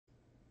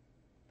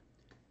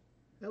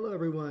Hello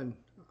everyone,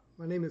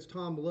 my name is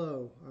Tom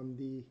Lowe. I'm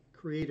the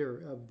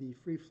creator of the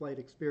Freeflight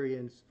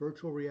Experience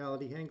virtual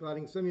reality hang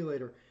gliding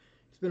simulator.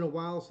 It's been a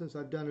while since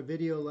I've done a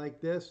video like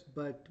this,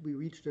 but we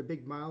reached a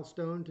big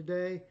milestone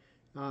today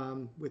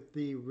with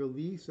the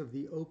release of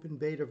the open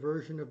beta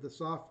version of the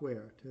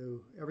software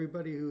to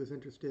everybody who is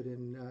interested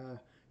in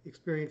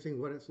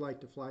experiencing what it's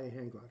like to fly a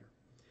hang glider.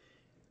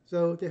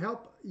 So to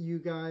help you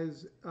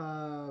guys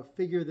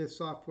figure this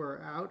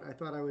software out, I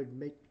thought I would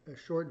make a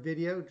short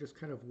video, just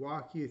kind of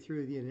walk you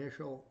through the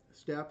initial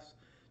steps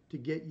to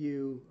get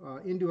you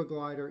into a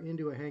glider,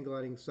 into a hang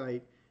gliding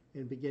site,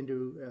 and begin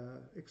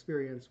to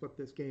experience what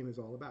this game is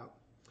all about.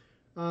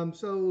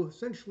 So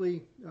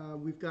essentially,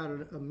 we've got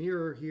a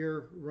mirror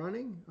here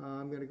running.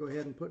 I'm going to go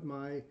ahead and put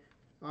my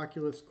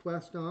Oculus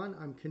Quest on.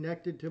 I'm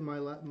connected to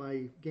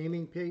my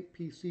gaming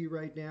PC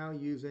right now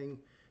using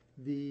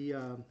the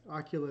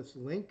Oculus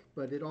Link,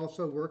 but it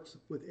also works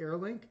with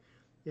AirLink,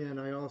 and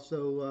I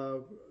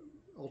also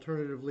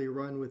alternatively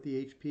run with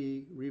the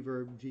HP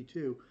Reverb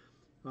G2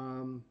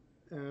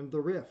 and the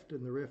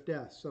Rift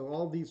S. So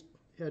all these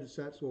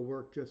headsets will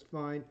work just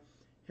fine.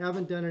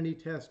 Haven't done any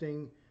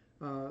testing,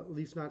 at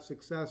least not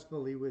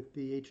successfully, with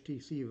the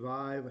HTC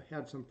Vive.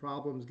 Had some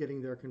problems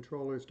getting their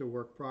controllers to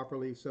work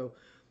properly. So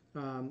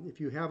if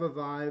you have a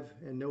Vive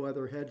and no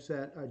other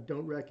headset, I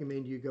don't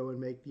recommend you go and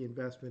make the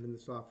investment in the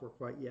software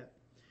quite yet.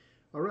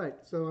 All right,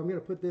 so I'm going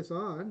to put this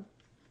on,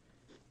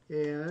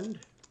 and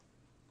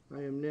I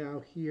am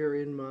now here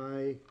in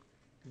my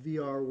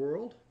VR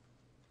world.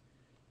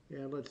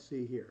 And let's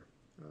see here.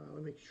 Let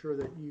me make sure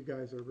that you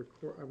guys are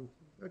recording.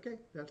 Okay,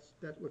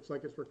 that looks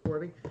like it's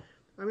recording.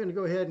 I'm going to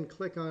go ahead and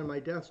click on my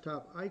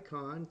desktop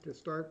icon to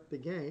start the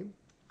game.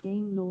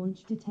 Game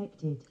launch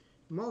detected.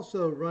 I'm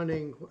also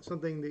running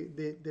something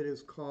that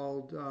is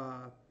called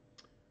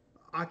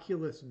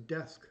Oculus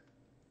Desk.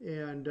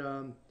 And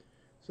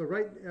so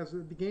right as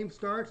the game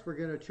starts, we're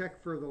going to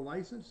check for the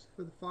license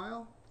for the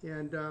file.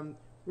 And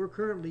we're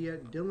currently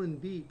at Dillon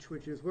Beach,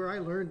 which is where I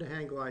learned to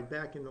hang glide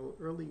back in the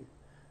early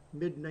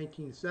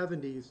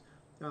mid-1970s.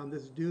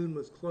 This dune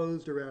was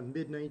closed around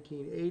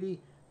mid-1980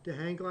 to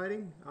hang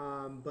gliding,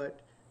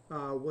 but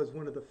was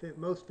one of the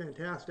most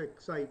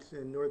fantastic sites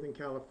in Northern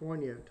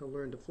California to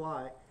learn to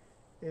fly.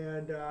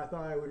 And I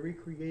thought I would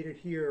recreate it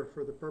here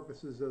for the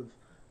purposes of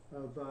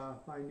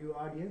my new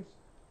audience.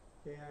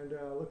 And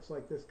looks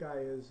like this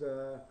guy has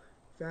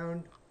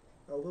found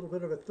a little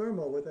bit of a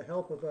thermal with the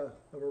help of a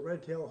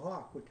red-tailed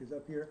hawk, which is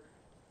up here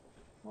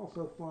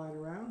also flying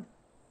around.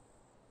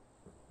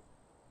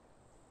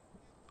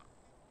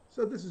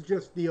 So this is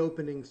just the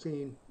opening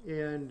scene,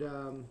 and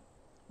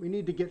we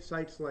need to get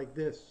sites like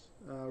this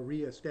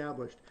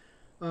re-established.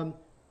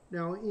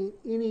 Now, in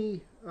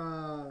any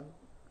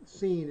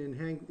scene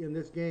in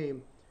this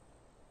game,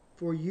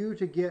 for you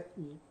to get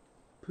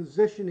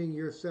positioning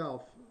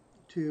yourself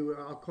to,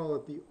 I'll call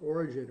it the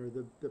origin,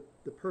 or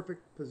the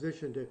perfect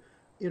position to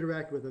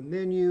interact with a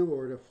menu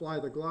or to fly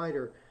the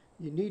glider,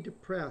 you need to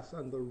press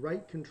on the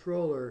right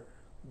controller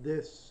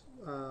this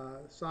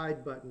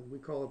side button. We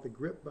call it the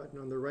grip button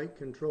on the right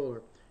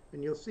controller.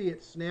 And you'll see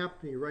it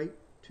snapped me right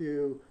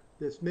to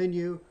this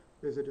menu.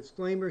 There's a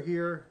disclaimer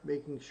here,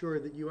 making sure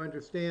that you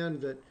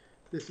understand that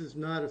this is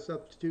not a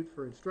substitute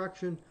for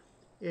instruction,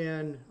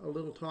 and a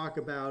little talk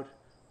about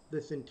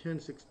this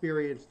intense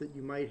experience that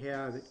you might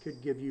have. It could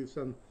give you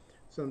some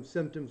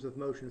symptoms of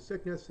motion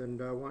sickness,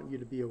 and I want you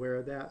to be aware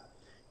of that.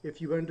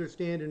 If you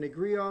understand and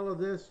agree all of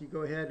this, you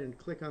go ahead and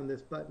click on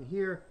this button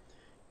here,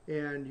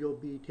 and you'll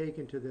be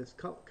taken to this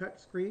cut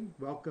screen.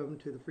 Welcome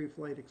to the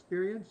Freeflight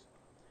Experience.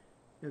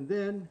 And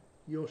then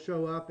you'll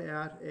show up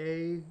at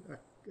a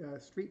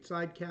street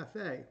side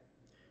cafe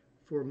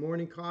for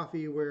morning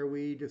coffee, where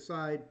we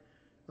decide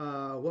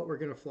what we're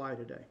going to fly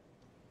today.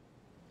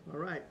 All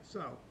right,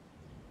 so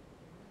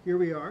here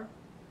we are.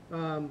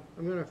 I'm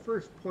going to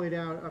first point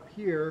out up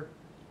here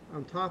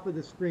on top of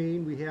the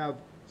screen we have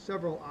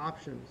several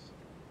options,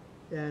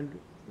 and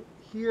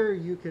here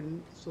you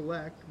can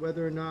select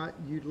whether or not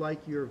you'd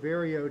like your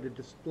Vario to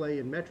display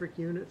in metric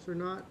units or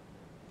not,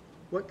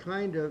 what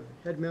kind of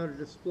head-mounted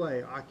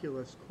display,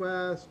 Oculus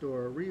Quest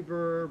or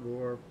Reverb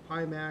or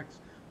Pimax.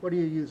 What are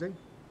you using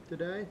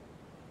today?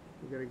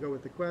 We're going to go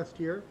with the Quest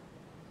here.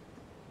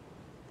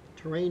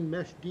 Terrain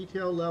mesh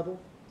detail level.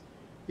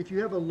 If you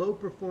have a low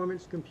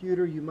performance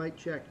computer, you might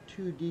check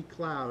 2D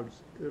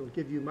clouds. It'll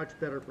give you much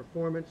better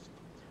performance.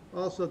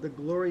 Also, the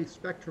glory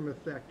spectrum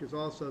effect is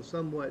also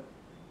somewhat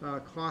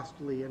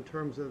costly in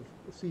terms of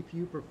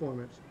CPU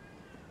performance.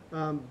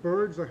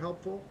 Birds are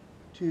helpful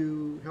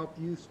to help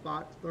you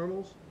spot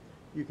thermals.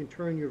 You can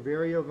turn your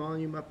Vario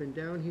volume up and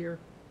down here.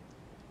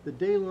 The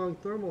day-long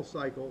thermal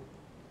cycle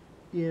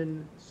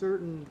in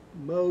certain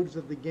modes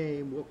of the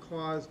game will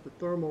cause the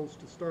thermals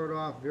to start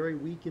off very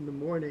weak in the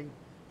morning,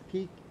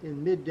 peak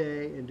in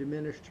midday, and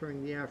diminish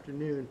during the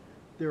afternoon.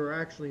 There are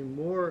actually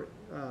more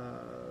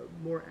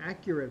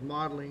accurate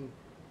modeling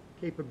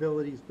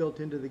capabilities built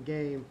into the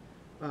game,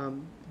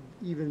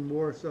 even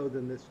more so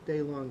than this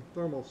day-long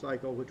thermal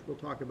cycle, which we'll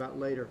talk about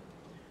later.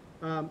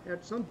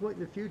 At some point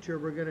in the future,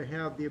 we're going to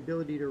have the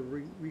ability to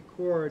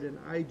record an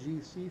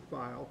IGC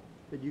file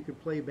that you can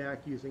play back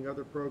using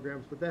other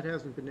programs, but that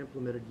hasn't been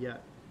implemented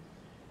yet.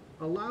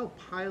 Allow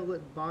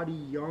pilot body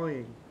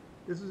yawing.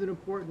 This is an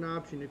important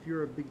option if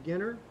you're a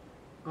beginner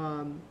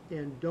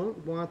and don't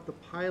want the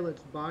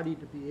pilot's body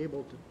to be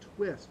able to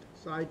twist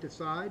side to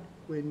side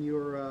when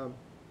you're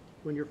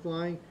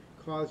flying,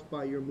 caused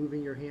by your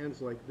moving your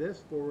hands like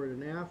this, forward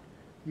and aft.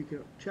 You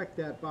can check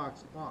that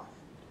box off.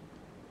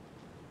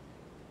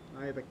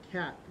 I have a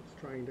cat that's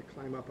trying to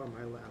climb up on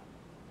my lap,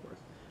 of course.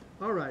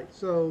 All right,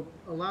 so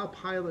allow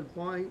pilot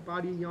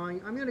body yawing.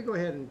 I'm going to go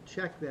ahead and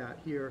check that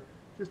here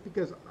just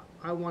because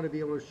I want to be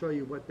able to show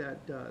you what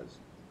that does.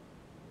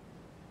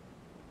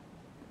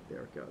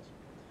 There it goes.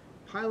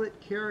 Pilot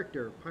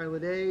character,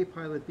 pilot A,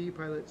 pilot B,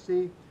 pilot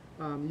C.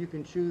 You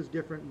can choose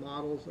different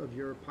models of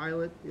your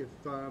pilot. If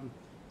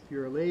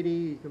you're a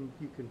lady,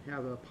 you can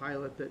have a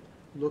pilot that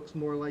looks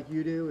more like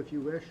you do if you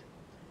wish.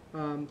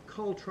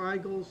 Cull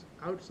triangles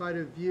outside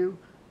of view.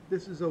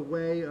 This is a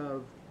way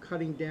of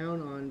cutting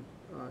down on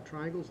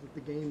triangles that the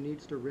game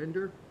needs to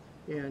render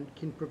and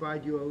can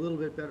provide you a little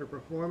bit better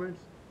performance.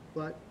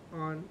 But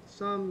on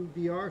some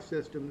VR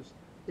systems,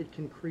 it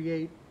can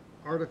create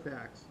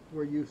artifacts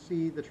where you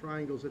see the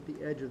triangles at the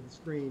edge of the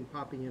screen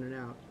popping in and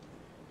out.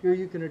 Here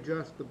you can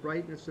adjust the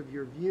brightness of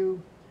your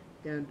view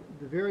and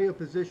the vario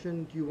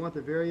position. Do you want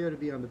the vario to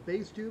be on the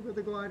base tube of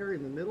the glider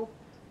in the middle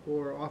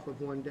or off of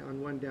one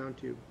down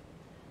tube?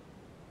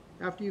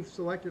 After you've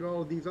selected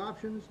all of these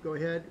options, go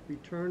ahead,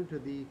 return to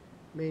the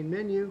main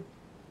menu.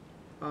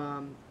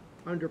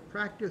 Under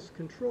practice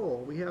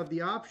control, we have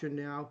the option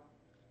now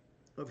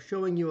of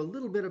showing you a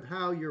little bit of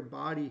how your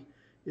body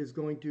is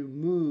going to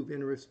move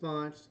in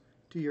response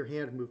to your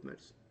hand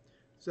movements.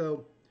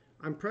 So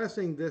I'm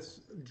pressing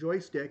this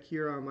joystick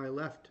here on my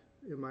left,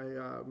 in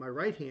my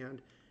right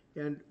hand,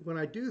 and when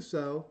I do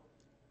so,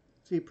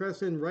 see,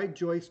 press in right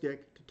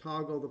joystick to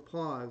toggle the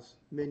pause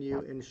menu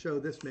and show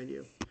this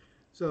menu.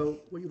 So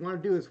what you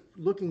want to do is,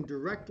 looking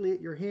directly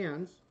at your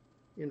hands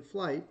in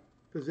flight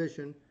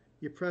position,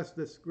 you press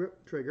this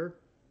grip trigger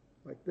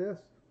like this,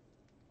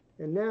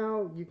 and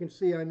now you can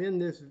see I'm in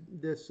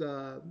this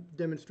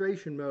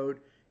demonstration mode,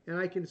 and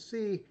I can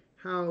see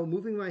how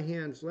moving my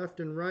hands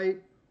left and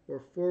right or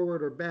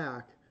forward or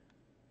back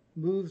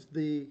moves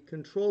the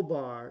control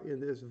bar in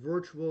this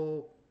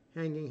virtual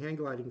hanging hang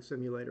gliding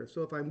simulator.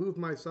 So if I move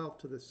myself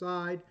to the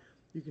side,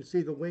 you can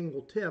see the wing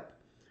will tip,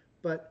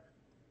 but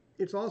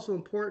it's also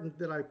important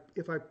that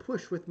if I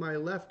push with my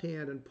left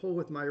hand and pull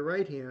with my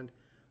right hand,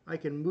 I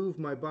can move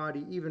my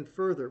body even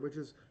further, which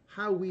is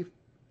how we,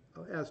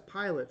 as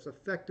pilots,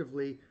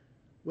 effectively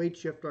weight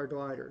shift our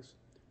gliders.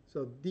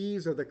 So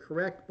these are the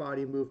correct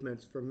body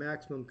movements for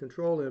maximum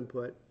control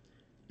input.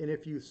 And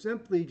if you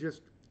simply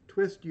just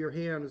twist your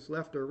hands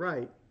left or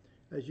right,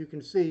 as you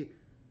can see,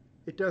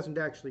 it doesn't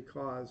actually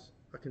cause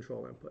a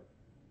control input.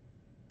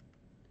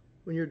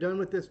 When you're done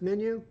with this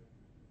menu,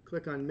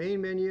 click on Main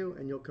Menu,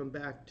 and you'll come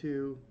back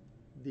to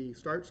the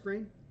Start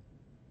screen.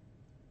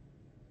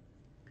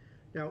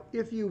 Now,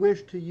 if you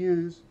wish to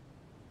use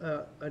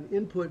an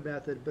input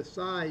method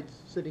besides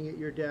sitting at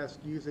your desk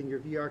using your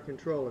VR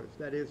controllers,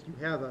 that is, you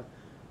have a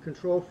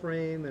control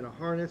frame and a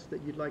harness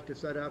that you'd like to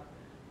set up,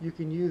 you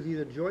can use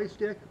either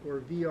joystick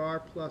or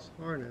VR plus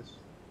harness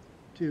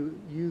to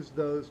use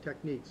those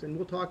techniques. And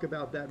we'll talk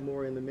about that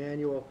more in the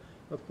manual.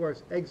 Of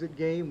course, exit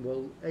game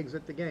will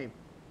exit the game.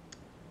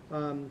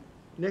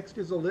 Next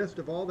is a list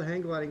of all the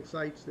hang gliding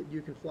sites that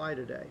you can fly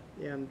today.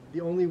 And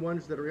the only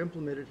ones that are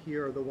implemented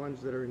here are the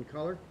ones that are in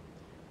color.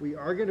 We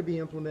are going to be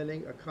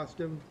implementing a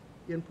custom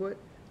input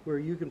where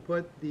you can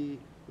put the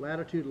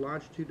latitude,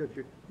 longitude of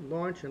your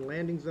launch and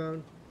landing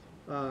zone,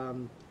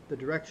 the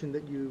direction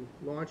that you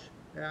launch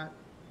at,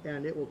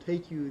 and it will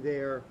take you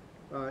there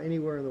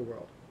anywhere in the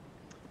world.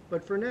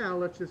 But for now,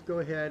 let's just go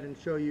ahead and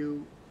show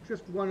you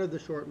just one of the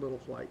short little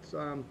flights.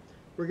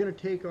 We're going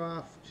to take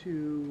off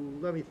to,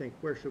 let me think,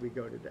 where should we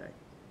go today?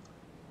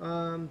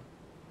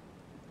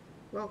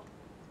 Well,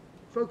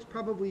 folks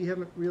probably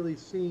haven't really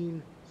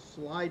seen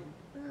Slide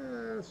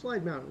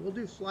Mountain. We'll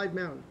do Slide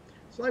Mountain.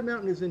 Slide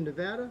Mountain is in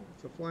Nevada.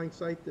 It's a flying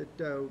site that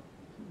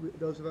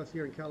those of us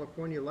here in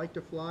California like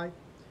to fly.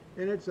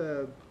 And it's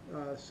a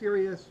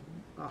serious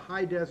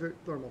high desert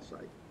thermal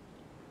site.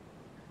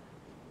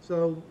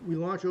 So we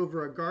launch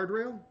over a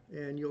guardrail,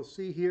 and you'll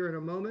see here in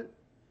a moment.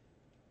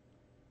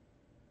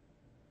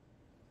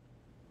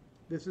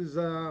 This is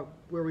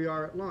where we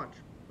are at launch.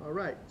 All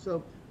right,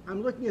 so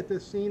I'm looking at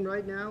this scene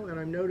right now, and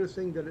I'm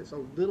noticing that it's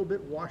a little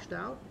bit washed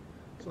out.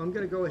 So I'm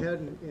going to go ahead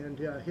and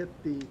hit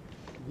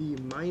the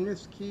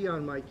minus key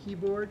on my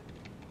keyboard,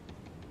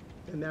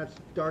 and that's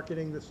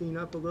darkening the scene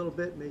up a little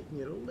bit, making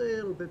it a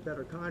little bit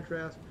better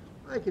contrast.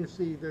 I can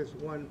see there's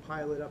one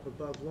pilot up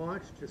above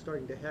launch, just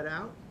starting to head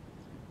out.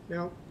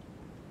 Now,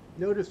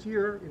 notice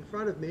here in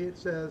front of me it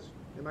says,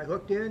 am I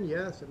hooked in?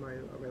 Yes. Are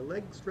my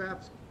leg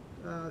straps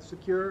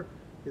secure?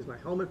 Is my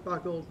helmet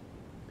buckled?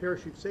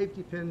 Parachute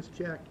safety pins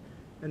checked?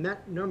 And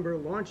that number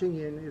launching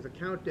in is a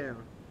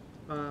countdown.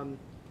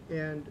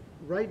 And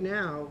right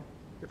now,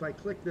 if I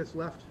click this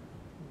left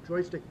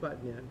joystick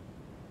button in,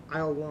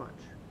 I'll launch.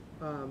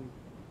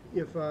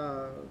 If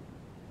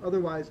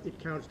otherwise, it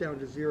counts down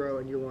to 0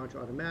 and you launch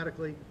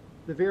automatically.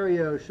 The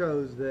Vario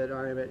shows that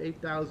I am at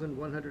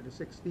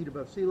 8,106 feet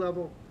above sea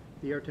level.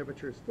 The air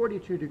temperature is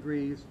 42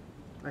 degrees.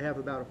 I have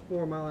about a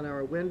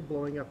 4-mile-an-hour wind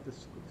blowing up the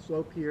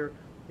slope here,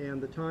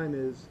 and the time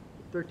is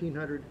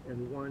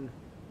 1301,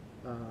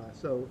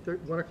 so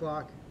 1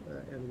 o'clock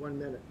and 1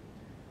 minute.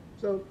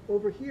 So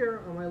over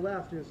here on my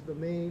left is the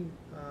main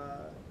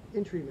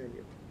entry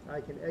menu.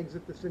 I can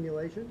exit the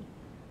simulation.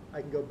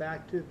 I can go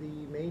back to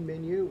the main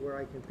menu where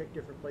I can pick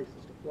different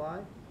places to fly.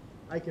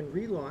 I can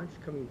relaunch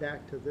coming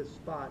back to this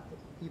spot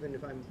even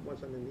if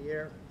once I'm in the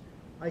air.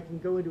 I can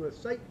go into a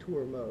site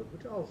tour mode,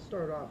 which I'll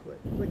start off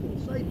with. Clicking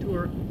site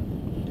tour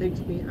takes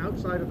me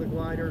outside of the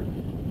glider,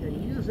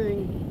 and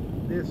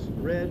using this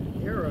red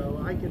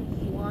arrow I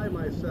can fly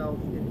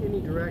myself in any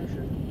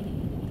direction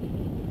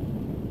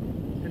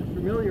and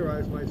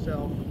familiarize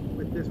myself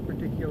with this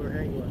particular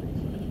hang gliding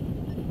site.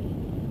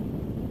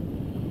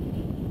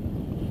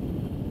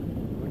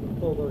 I can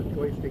pull the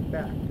joystick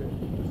back to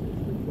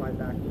essentially fly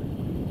backwards.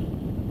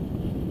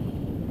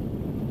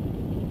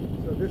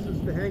 So this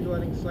is the hang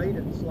gliding site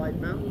at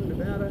Slide Mountain,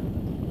 Nevada,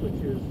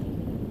 which is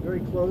very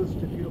close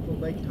to beautiful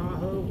Lake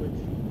Tahoe,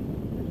 which,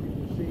 as you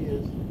can see,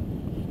 is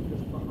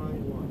just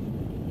behind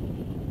Washington.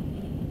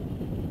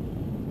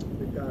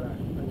 We've got a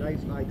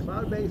nice high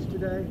cloud base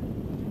today.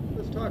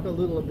 Let's talk a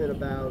little bit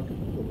about the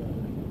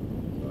weather.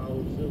 So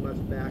I'll zoom us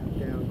back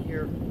down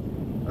here.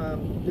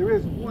 There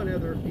is one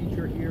other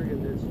feature here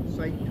in this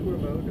site tour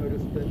mode.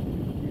 Notice that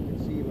you can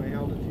see my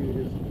altitude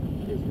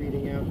is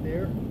reading out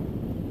there.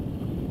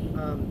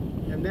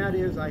 And that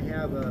is, I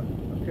have a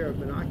pair of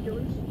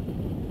binoculars,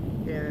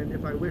 and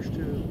if I wish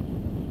to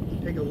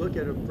take a look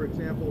at, for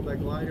example, that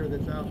glider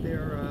that's out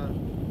there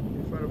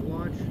in front of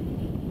launch,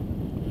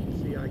 you can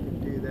see I can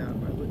do that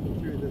by looking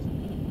through this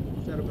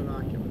set of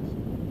binoculars.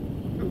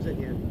 Comes in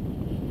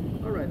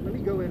handy. All right, let me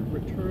go and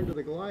return to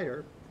the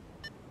glider,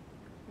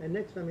 and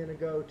next I'm going to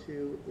go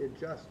to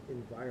Adjust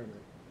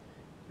Environment.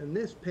 And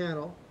this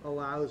panel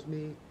allows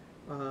me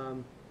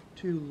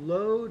to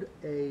load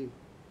a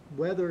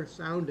weather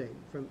sounding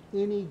from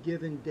any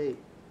given date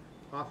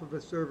off of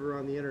a server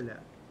on the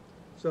internet.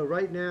 So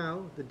right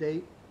now, the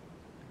date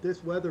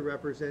this weather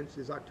represents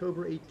is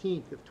October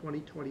 18th of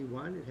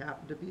 2021. It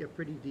happened to be a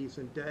pretty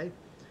decent day.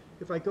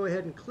 If I go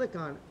ahead and click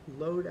on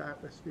Load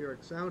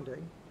Atmospheric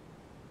Sounding,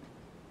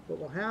 what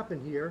will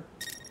happen here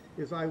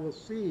is I will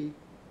see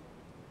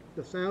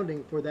the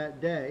sounding for that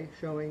day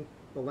showing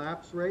the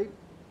lapse rate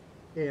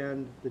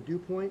and the dew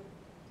point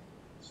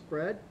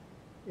spread.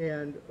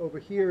 And over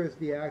here is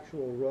the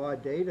actual raw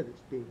data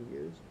that's being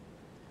used.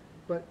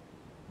 But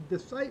the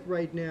site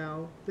right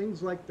now,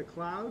 things like the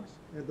clouds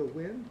and the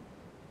wind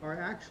are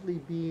actually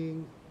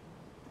being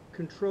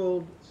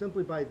controlled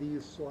simply by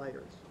these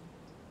sliders.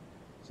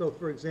 So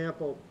for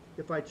example,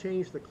 if I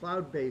change the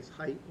cloud base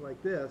height like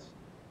this,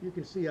 you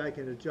can see I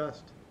can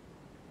adjust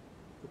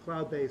the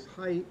cloud base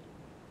height,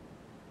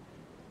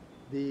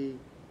 the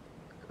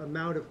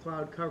amount of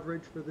cloud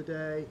coverage for the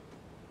day,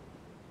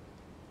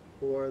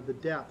 or the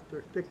depth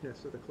or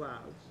thickness of the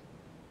clouds.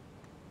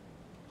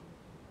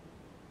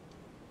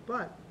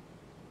 But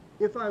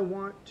if I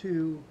want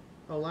to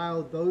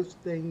allow those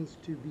things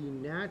to be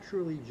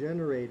naturally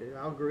generated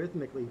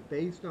algorithmically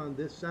based on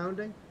this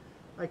sounding,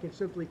 I can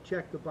simply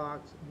check the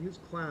box, use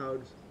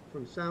clouds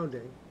from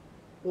sounding,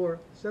 or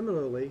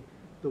similarly,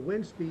 the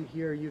wind speed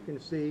here you can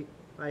see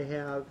I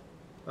have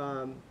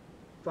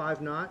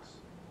 5 knots,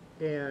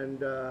 and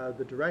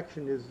the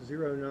direction is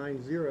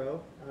 090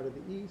 out of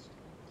the east.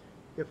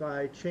 If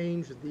I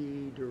change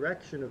the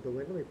direction of the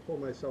wind, let me pull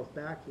myself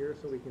back here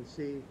so we can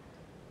see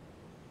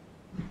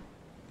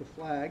the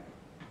flag.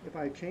 If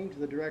I change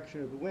the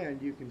direction of the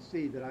wind, you can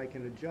see that I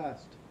can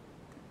adjust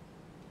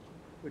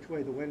which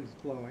way the wind is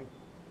blowing.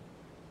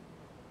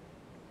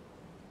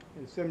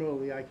 And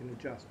similarly, I can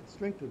adjust the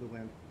strength of the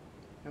wind.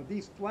 Now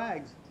these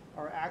flags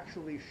are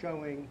actually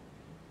showing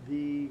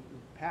the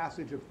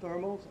passage of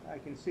thermals. I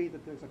can see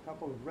that there's a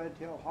couple of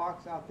red-tailed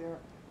hawks out there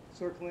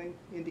circling,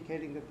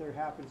 indicating that there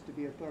happens to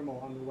be a thermal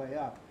on the way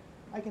up.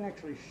 I can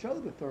actually show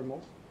the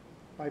thermals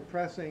by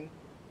pressing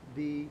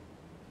the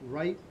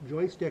right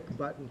joystick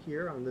button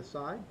here on the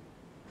side.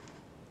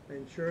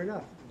 And sure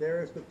enough,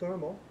 there is the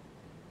thermal,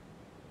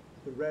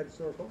 the red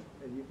circle,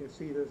 and you can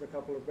see there's a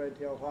couple of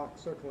red-tailed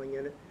hawks circling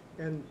in it.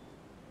 And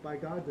by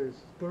God,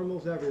 there's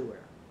thermals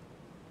everywhere.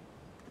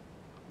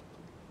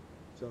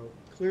 So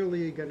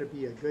clearly going to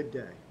be a good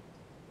day.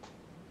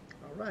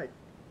 All right.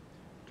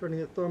 Turning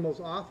the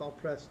thermals off, I'll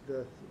press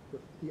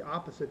the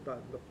opposite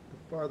button, the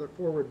farther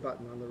forward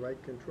button on the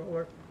right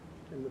controller,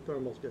 and the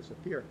thermals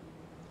disappear.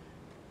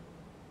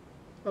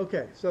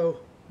 Okay, so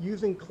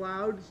using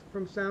clouds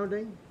from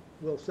sounding,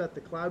 we'll set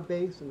the cloud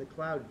base and the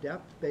cloud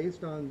depth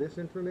based on this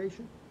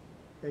information.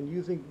 And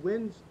using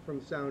winds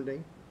from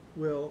sounding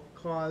will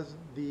cause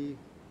the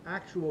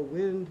actual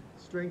wind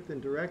strength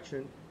and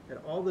direction at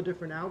all the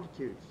different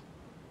altitudes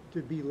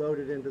to be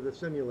loaded into the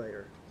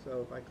simulator.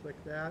 So if I click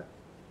that,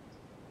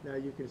 Now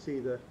you can see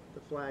the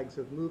flags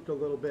have moved a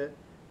little bit,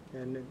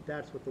 and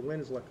that's what the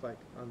winds look like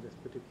on this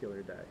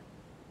particular day.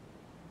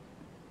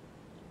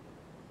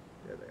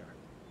 There they are.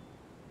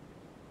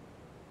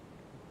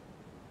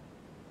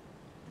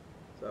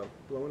 So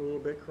blowing a little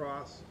bit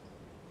across,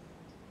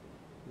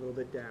 a little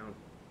bit down.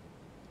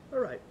 All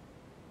right.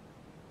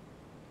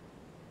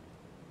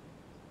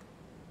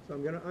 So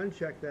I'm going to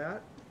uncheck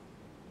that.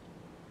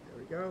 There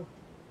we go.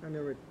 I'm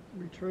going to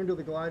return to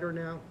the glider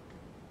now.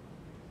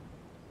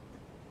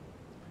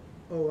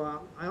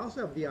 Oh, I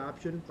also have the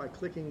option by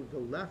clicking the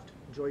left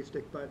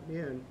joystick button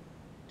in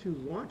to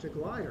launch a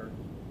glider,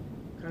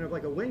 kind of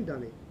like a wing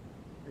dummy.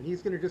 And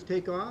he's going to just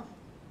take off,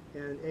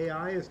 and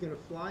AI is going to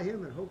fly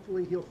him, and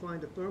hopefully he'll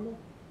find a thermal,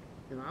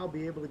 and I'll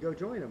be able to go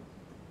join him.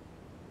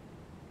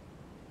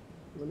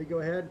 Let me go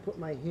ahead and put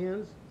my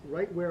hands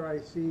right where I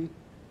see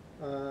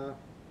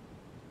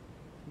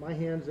my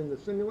hands in the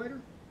simulator,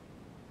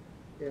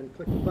 and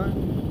click the button,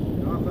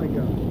 and off I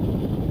go.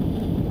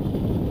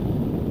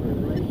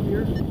 Turn right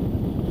here. It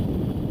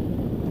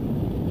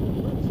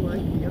looks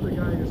like the other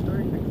guy is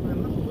starting to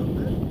climb up a little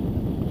bit.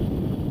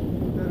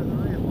 Better than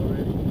I am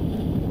already.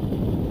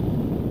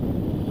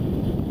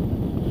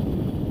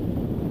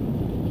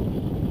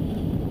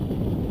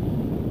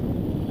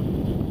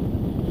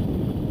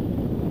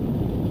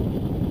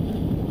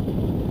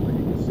 But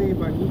you can see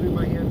by moving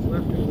my hands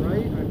left and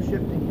right, I'm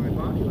shifting my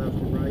body left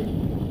and right.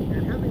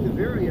 And having the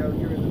Vario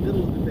here in the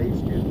middle of the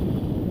base tube,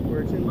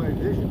 where it's in my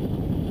vision,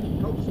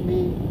 helps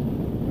me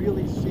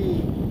really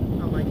see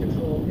how my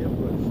control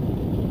inputs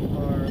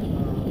are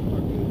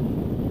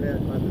being read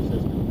by the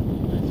system.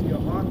 I see a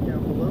hawk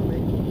down below me.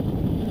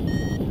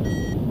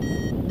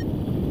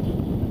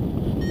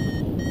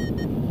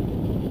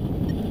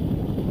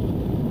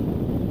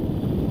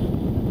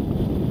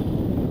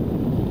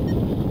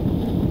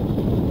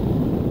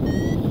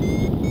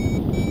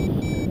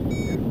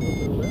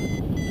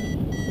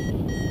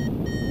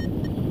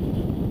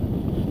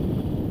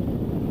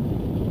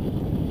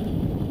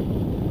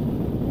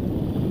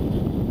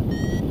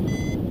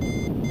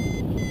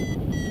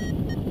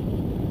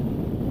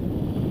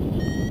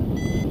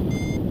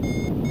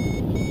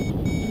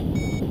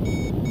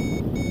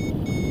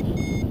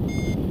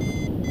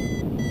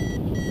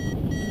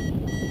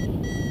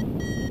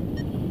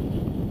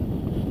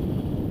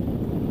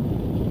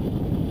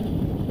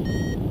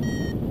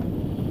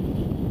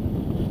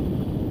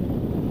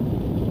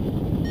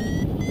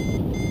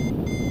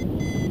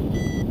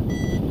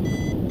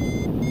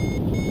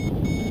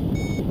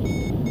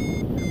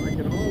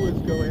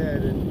 Go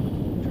ahead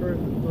and turn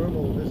the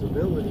thermal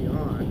visibility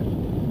on.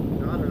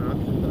 Not an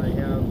option that I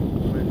have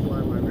when I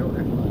fly my real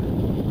hang glider,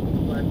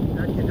 but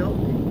that can help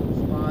me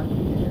spot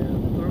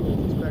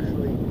thermals,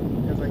 especially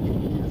as I get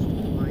used to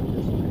flying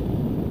this way.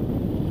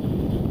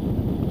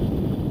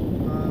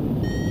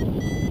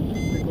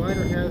 The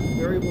glider has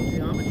variable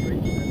geometry.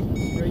 That's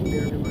the string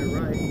there to my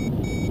right.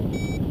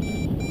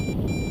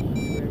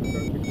 I'm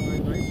starting to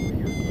climb nicely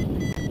here.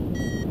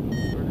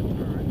 Start to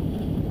turn.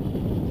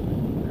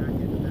 Back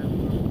into that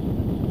thermal.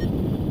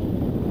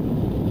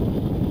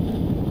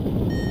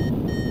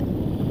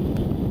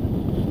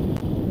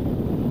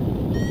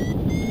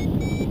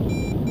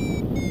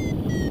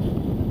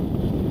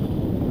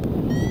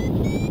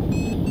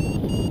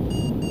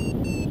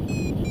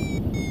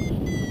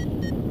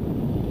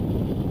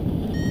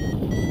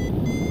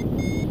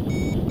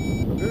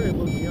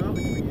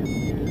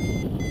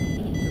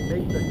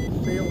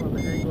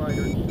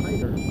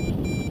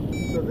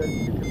 So that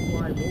you can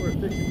fly more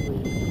efficiently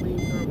in between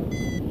thermals,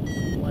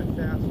 fly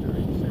faster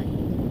in sync.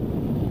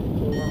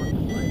 So while I'm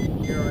climbing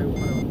here, I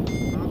want to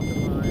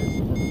optimize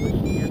for quick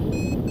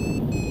handling.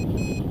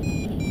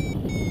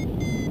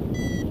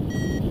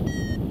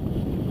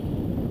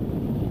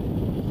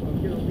 So I'm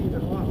going to leave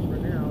it off for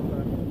now,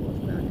 but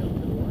let's back up to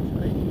the launch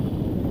height.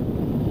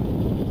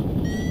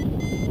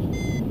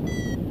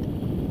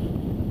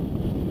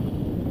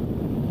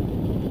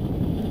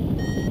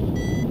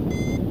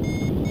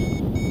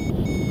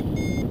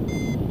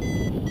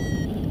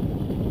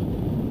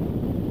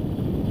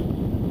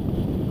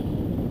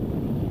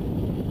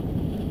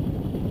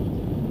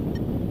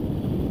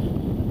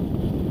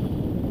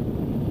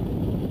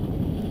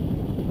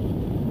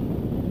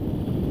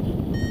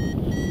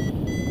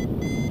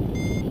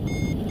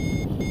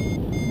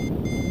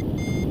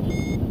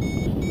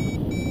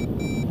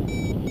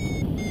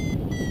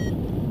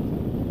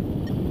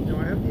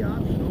 The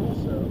option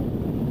also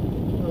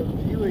of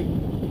viewing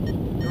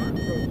not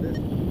from this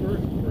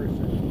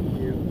first-person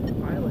view, the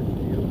pilot's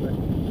view, but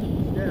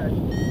instead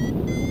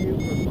the view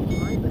from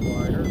behind the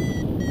glider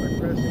by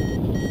pressing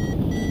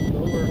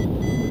lower of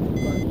the two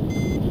buttons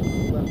on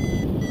the left.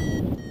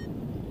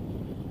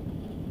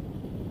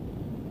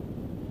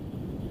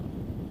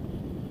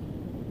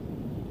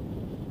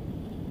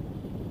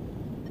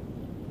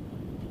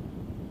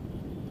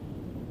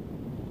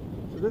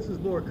 So this is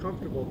more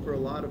comfortable for a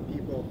lot of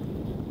people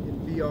in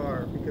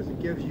VR because it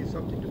gives you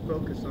something to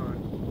focus on.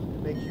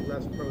 It makes you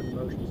less prone to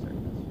motion sickness.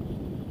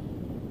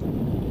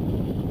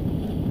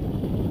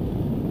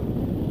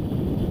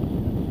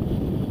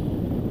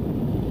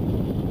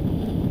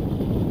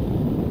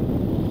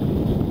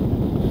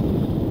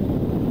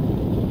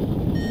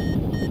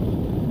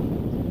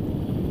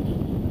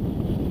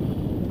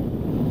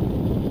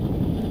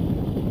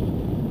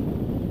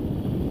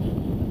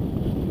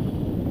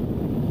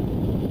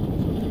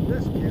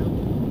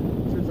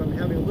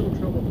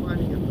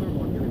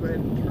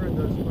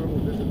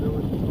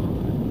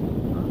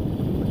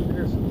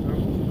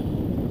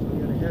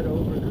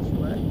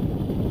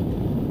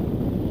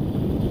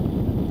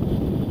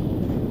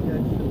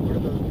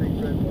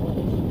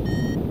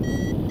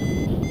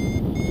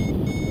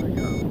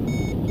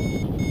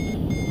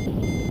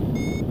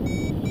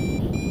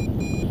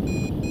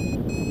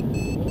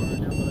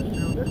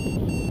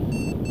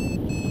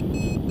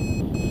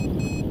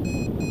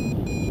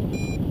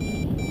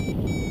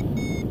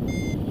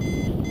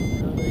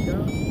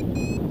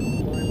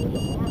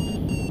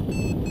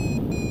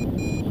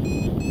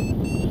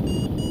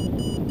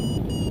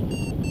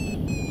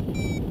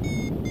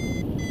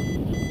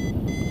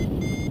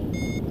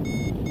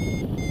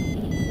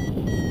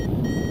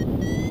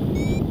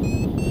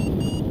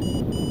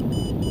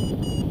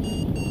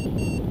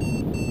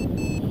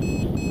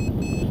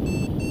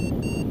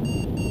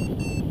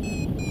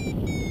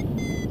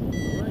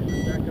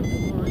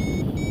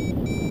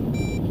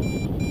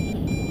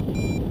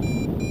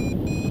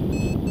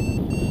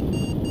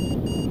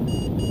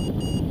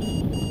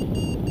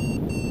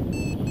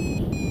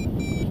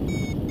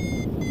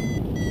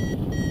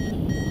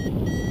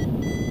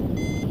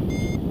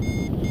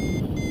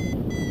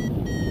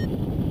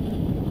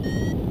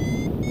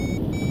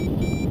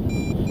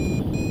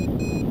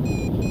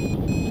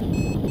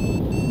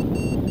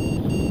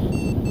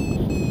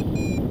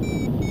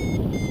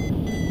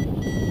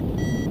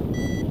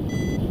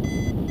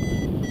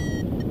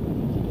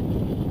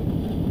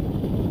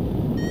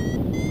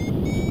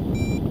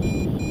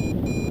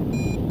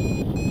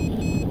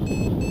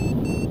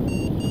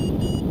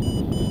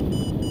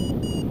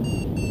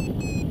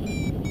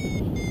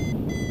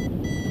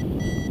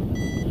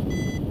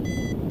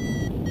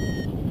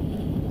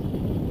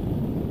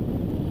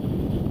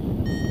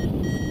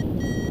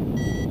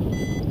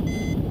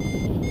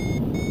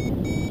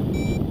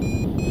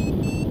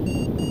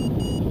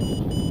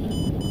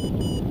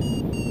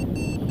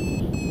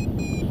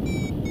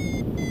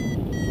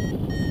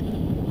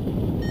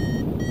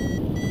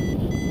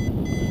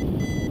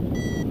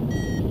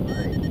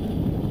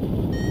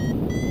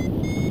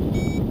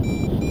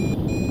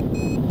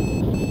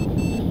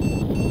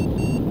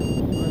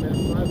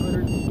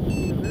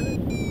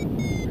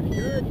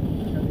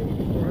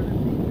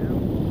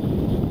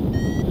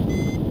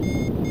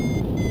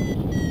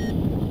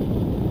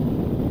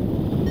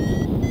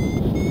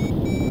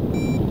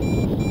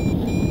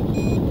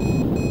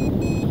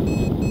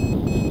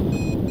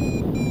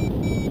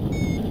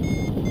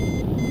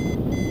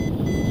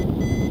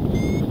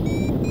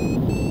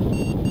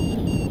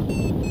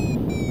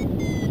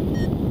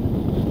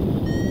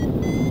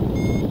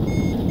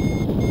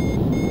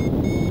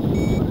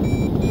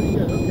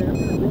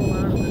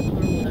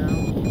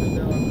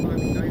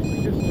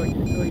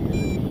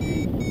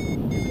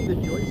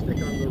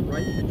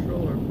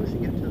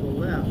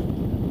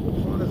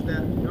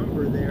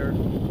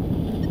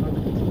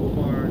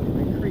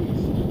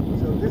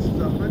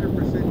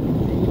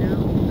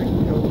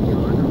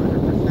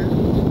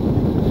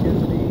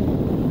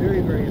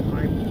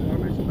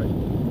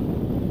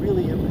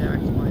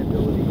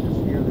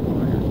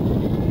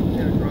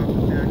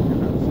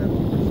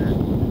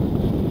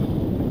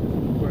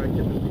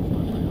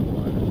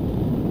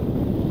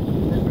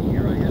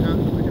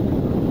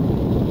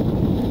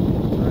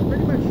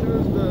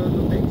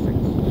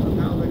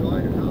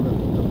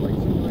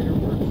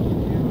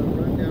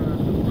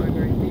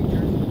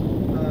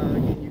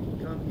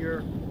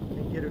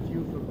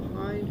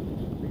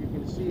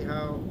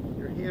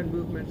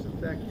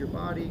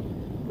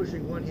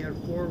 one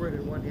hand forward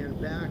and one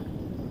hand back.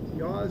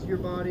 Yaws your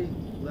body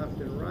left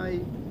and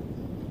right,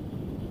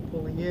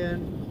 pulling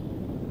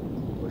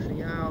in,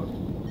 pushing out,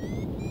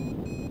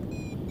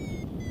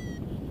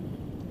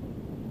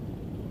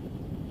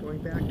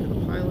 going back to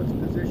the pilot's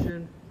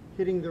position,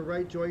 hitting the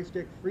right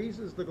joystick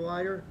freezes the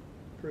glider,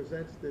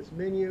 presents this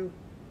menu,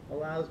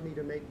 allows me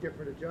to make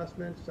different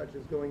adjustments, such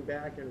as going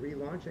back and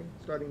relaunching,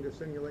 starting the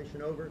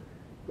simulation over,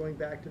 going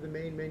back to the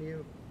main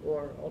menu,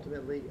 or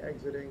ultimately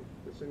exiting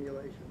the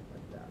simulation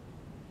like that.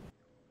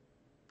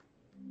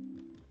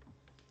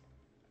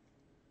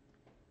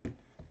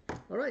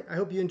 All right, I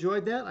hope you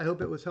enjoyed that. I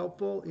hope it was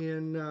helpful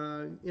in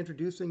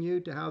introducing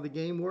you to how the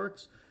game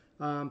works.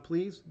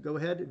 Please go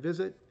ahead and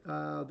visit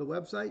the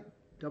website,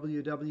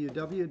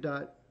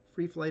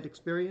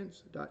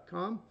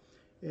 www.freeflightexperience.com,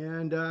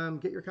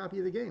 and get your copy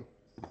of the game.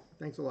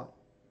 Thanks a lot.